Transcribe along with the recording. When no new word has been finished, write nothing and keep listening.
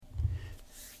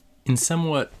In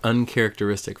somewhat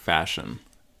uncharacteristic fashion,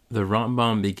 the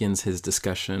Rambam begins his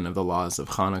discussion of the laws of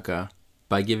Hannukah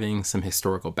by giving some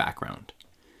historical background.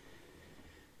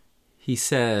 He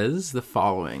says the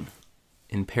following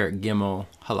in Perek Gimel,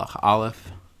 Halach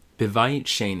Aleph, Bivayit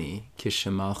Sheni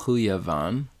kishemalchu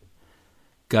Yavan,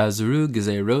 gazru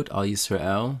gezerot al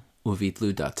Yisrael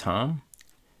uvitlu datam,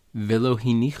 velo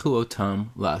hinichu otam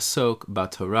la'asok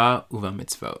b'torah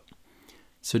u'v'mitzvot.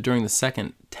 So during the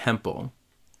Second Temple,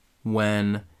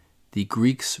 when the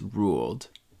Greeks ruled,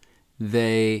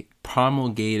 they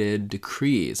promulgated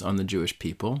decrees on the Jewish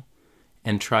people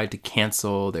and tried to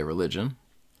cancel their religion,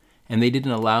 and they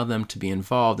didn't allow them to be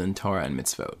involved in Torah and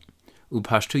mitzvot.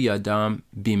 Upashtu yadam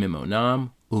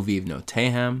bimimonam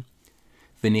uvivnotehem,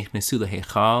 v'nichnesu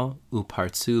lehechal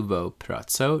upartzu vo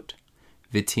pratzot,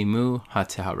 v'timu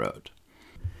hateharot.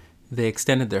 They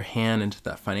extended their hand into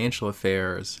the financial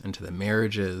affairs, into the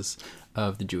marriages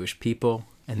of the Jewish people,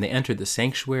 and they entered the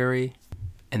sanctuary,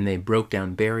 and they broke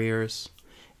down barriers,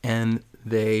 and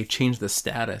they changed the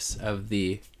status of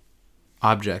the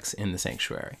objects in the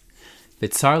sanctuary.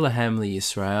 V'tzar lahem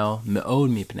liYisrael me'od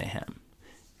mipneihem.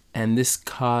 And this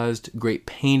caused great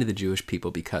pain to the Jewish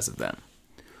people because of them.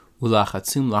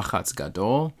 Ulachatzum lachatz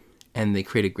gadol, and they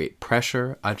created great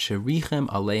pressure, ad sherichem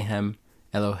alehem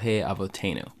Elohei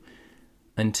avotenu,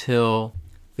 until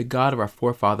the God of our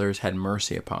forefathers had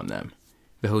mercy upon them,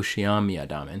 v'hoshiam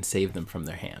miyadam, and saved them from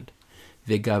their hand.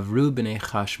 V'gavru b'nei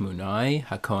Hashmonai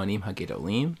hakohanim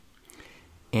hagedolim,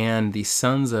 and the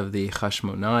sons of the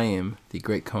Hashmonaim, the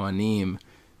great Kohanim,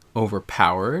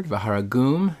 overpowered,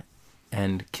 v'haragum,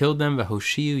 and killed them,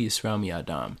 v'hoshiu Yisrael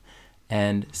miyadam,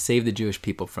 and saved the Jewish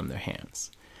people from their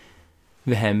hands.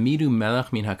 V'hamidu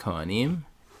melech min hakohanim,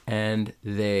 and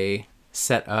they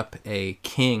set up a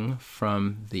king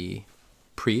from the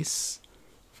priests,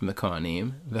 from the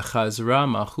Kohanim, v'chazra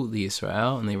malchut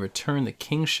liYisrael, and they returned the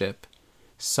kingship,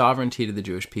 sovereignty to the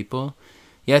Jewish people,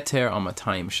 yeter al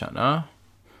 200 shana,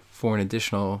 for an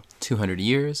additional 200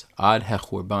 years, ad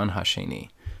hechurban hasheni,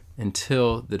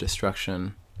 until the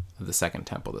destruction of the Second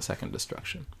Temple, the second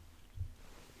destruction.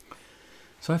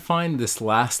 So I find this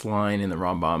last line in the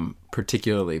Rambam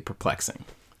particularly perplexing.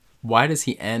 Why does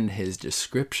he end his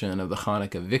description of the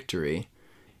Hanukkah victory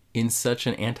in such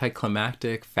an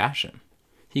anticlimactic fashion?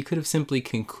 He could have simply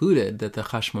concluded that the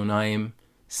Hashmonaim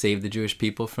saved the Jewish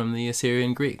people from the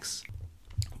Assyrian Greeks.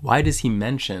 Why does he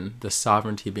mention the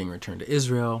sovereignty being returned to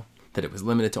Israel, that it was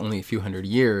limited to only a few hundred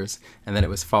years, and that it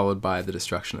was followed by the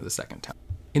destruction of the Second Temple?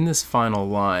 In this final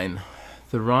line,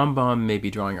 the Rambam may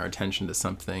be drawing our attention to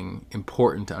something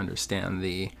important to understand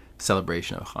the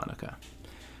celebration of Hanukkah.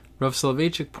 Rav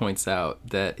Soloveitchik points out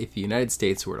that if the United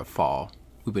States were to fall,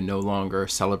 we would no longer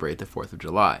celebrate the 4th of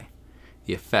July.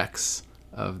 The effects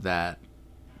of that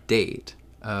date,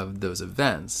 of those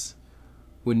events,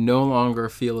 would no longer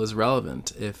feel as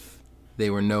relevant if they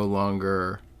were no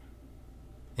longer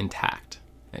intact,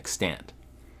 extant.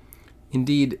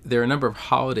 Indeed, there are a number of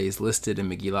holidays listed in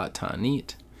Megillat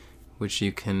Ta'anit, which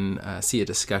you can see a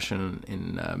discussion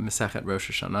in Masechet Rosh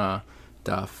Hashanah,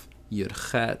 Daf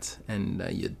Yud Chet and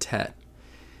Yud Tet.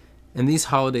 And these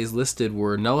holidays listed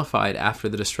were nullified after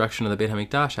the destruction of the Beit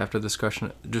HaMikdash, after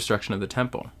the destruction of the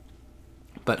temple.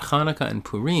 But Hannukah and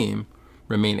Purim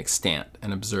remain extant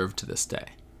and observed to this day.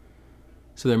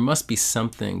 So there must be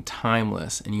something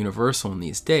timeless and universal in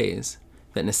these days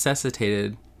that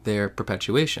necessitated their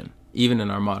perpetuation, even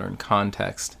in our modern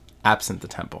context, absent the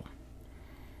temple.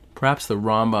 Perhaps the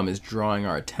Rambam is drawing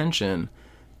our attention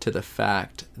to the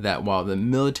fact that while the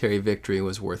military victory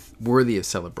was worthy of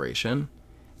celebration,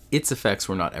 its effects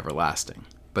were not everlasting.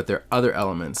 But there are other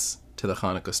elements to the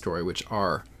Hanukkah story which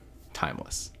are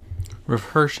timeless. Rav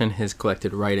Hirsch, in his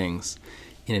collected writings,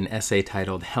 in an essay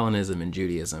titled Hellenism and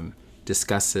Judaism,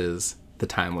 discusses the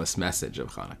timeless message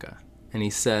of Hanukkah. And he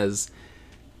says,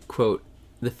 quote,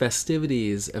 "The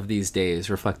festivities of these days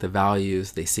reflect the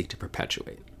values they seek to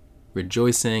perpetuate.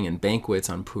 Rejoicing and banquets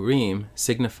on Purim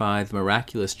signify the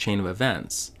miraculous chain of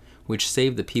events which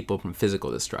saved the people from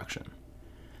physical destruction.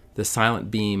 The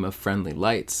silent beam of friendly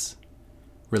lights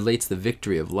relates the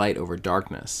victory of light over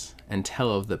darkness and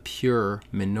tell of the pure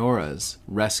menorah's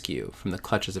rescue from the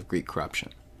clutches of Greek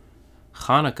corruption.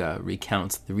 Hanukkah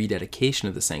recounts the rededication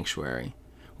of the sanctuary,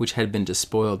 which had been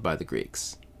despoiled by the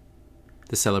Greeks.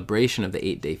 The celebration of the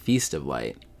 8-day Feast of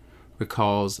Light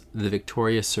recalls the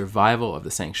victorious survival of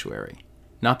the sanctuary,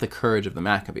 not the courage of the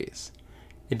Maccabees.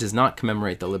 It does not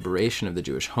commemorate the liberation of the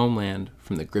Jewish homeland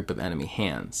from the grip of enemy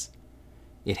hands.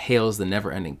 It hails the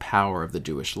never-ending power of the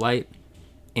Jewish light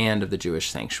and of the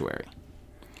Jewish sanctuary."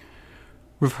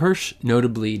 Rav Hirsch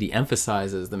notably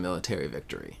de-emphasizes the military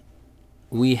victory.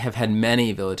 We have had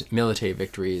many military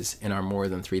victories in our more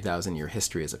than 3,000 year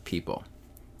history as a people.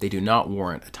 They do not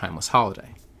warrant a timeless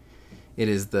holiday. It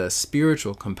is the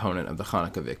spiritual component of the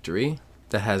Hanukkah victory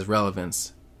that has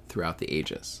relevance throughout the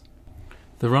ages.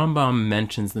 The Rambam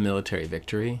mentions the military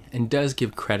victory and does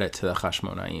give credit to the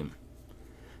Hashmonaim,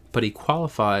 but he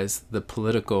qualifies the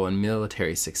political and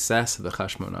military success of the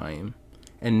Hashmonaim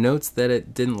and notes that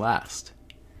it didn't last.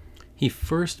 He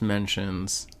first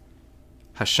mentions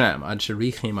Hashem, ad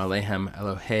sherichim alehem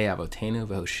Elohei avotenu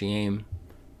v'hoshiem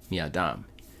miadam.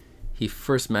 He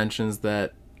first mentions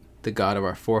that the God of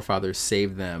our forefathers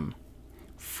saved them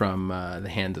from the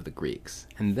hand of the Greeks.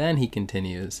 And then he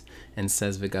continues and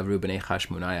says, V'gavru b'nei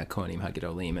Hashmonai kohanim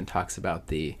hagedolim, and talks about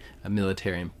the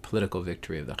military and political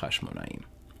victory of the Hashmonaim.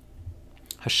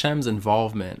 Hashem's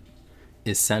involvement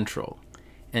is central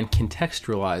and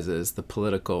contextualizes the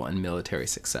political and military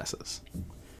successes.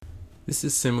 This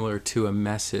is similar to a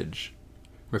message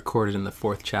recorded in the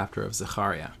 4th chapter of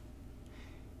Zechariah.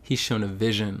 He's shown a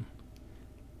vision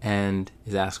and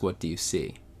is asked, what do you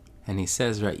see? And he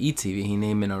says, Ra'iti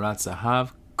v'hinei menorat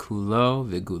zahav kulo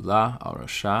v'gula al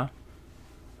rosha.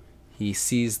 He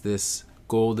sees this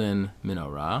golden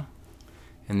menorah.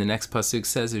 And the next pasuk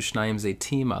says, Ushnayim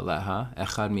zeitim aleha,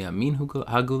 echad miyamin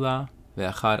hagula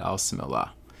ve'echad al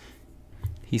simela.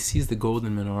 He sees the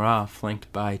golden menorah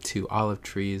flanked by 2 olive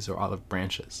trees or olive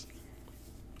branches.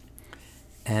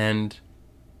 And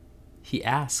he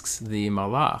asks the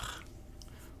malach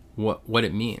what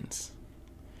it means.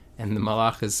 And the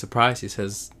malach is surprised. He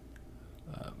says,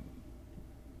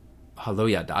 Halo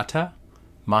yadata?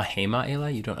 Ma hema ela?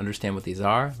 You don't understand what these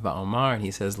are? Va'omar? And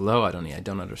he says, Lo adoni, I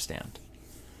don't understand.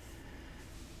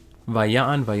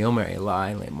 Vaya'an vayomer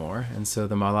elai lemor. And so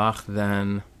the malach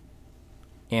then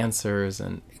answers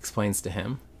and explains to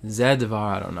him, Zed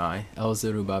devar Adonai el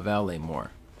Zerubbabel lemor.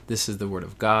 This is the word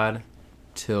of God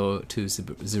to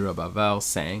Zerubbabel,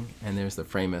 saying, and there's the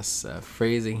famous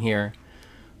phrasing here,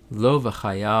 Lo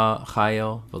v'chayal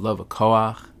v'lo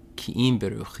v'koach ki'im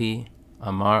beruchi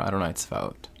amar Adonai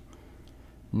tzvaot.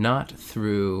 Not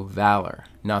through valor,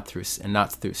 not through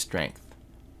strength,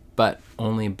 but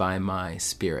only by my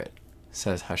spirit,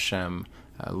 says Hashem,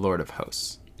 Lord of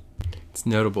hosts. It's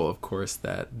notable, of course,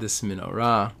 that this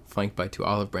menorah, flanked by 2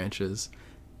 olive branches,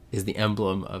 is the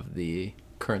emblem of the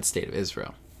current state of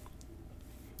Israel.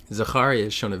 Zechariah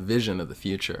is shown a vision of the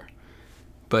future,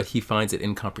 but he finds it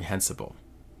incomprehensible.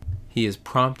 He is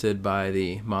prompted by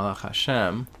the Malach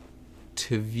Hashem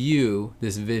to view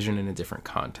this vision in a different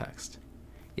context.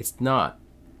 It's not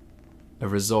a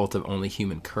result of only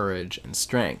human courage and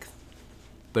strength,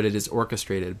 but it is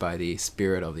orchestrated by the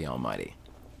Spirit of the Almighty.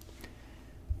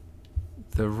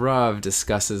 The Rav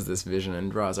discusses this vision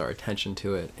and draws our attention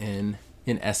to it in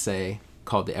an essay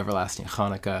called The Everlasting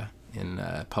Hanukkah,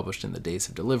 published in the Days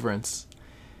of Deliverance.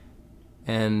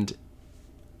 And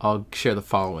I'll share the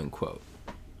following quote.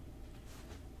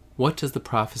 What does the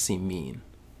prophecy mean?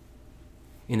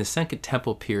 In the Second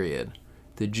Temple period,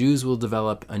 the Jews will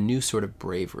develop a new sort of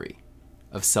bravery,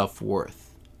 of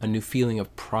self-worth, a new feeling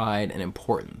of pride and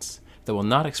importance that will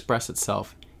not express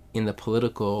itself in the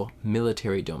political,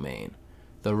 military domain,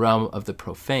 the realm of the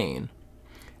profane,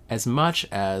 as much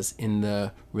as in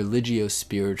the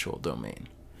religio-spiritual domain,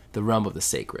 the realm of the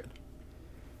sacred.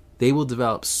 They will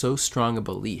develop so strong a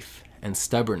belief and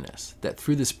stubbornness that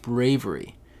through this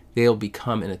bravery, they will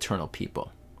become an eternal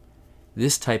people.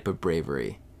 This type of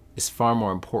bravery is far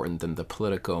more important than the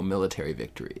politico-military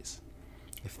victories.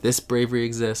 If this bravery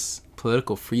exists,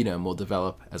 political freedom will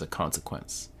develop as a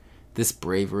consequence. This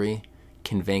bravery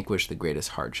can vanquish the greatest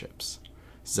hardships.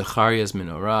 Zechariah's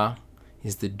menorah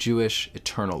is the Jewish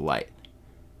eternal light,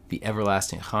 the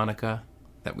everlasting Hanukkah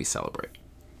that we celebrate.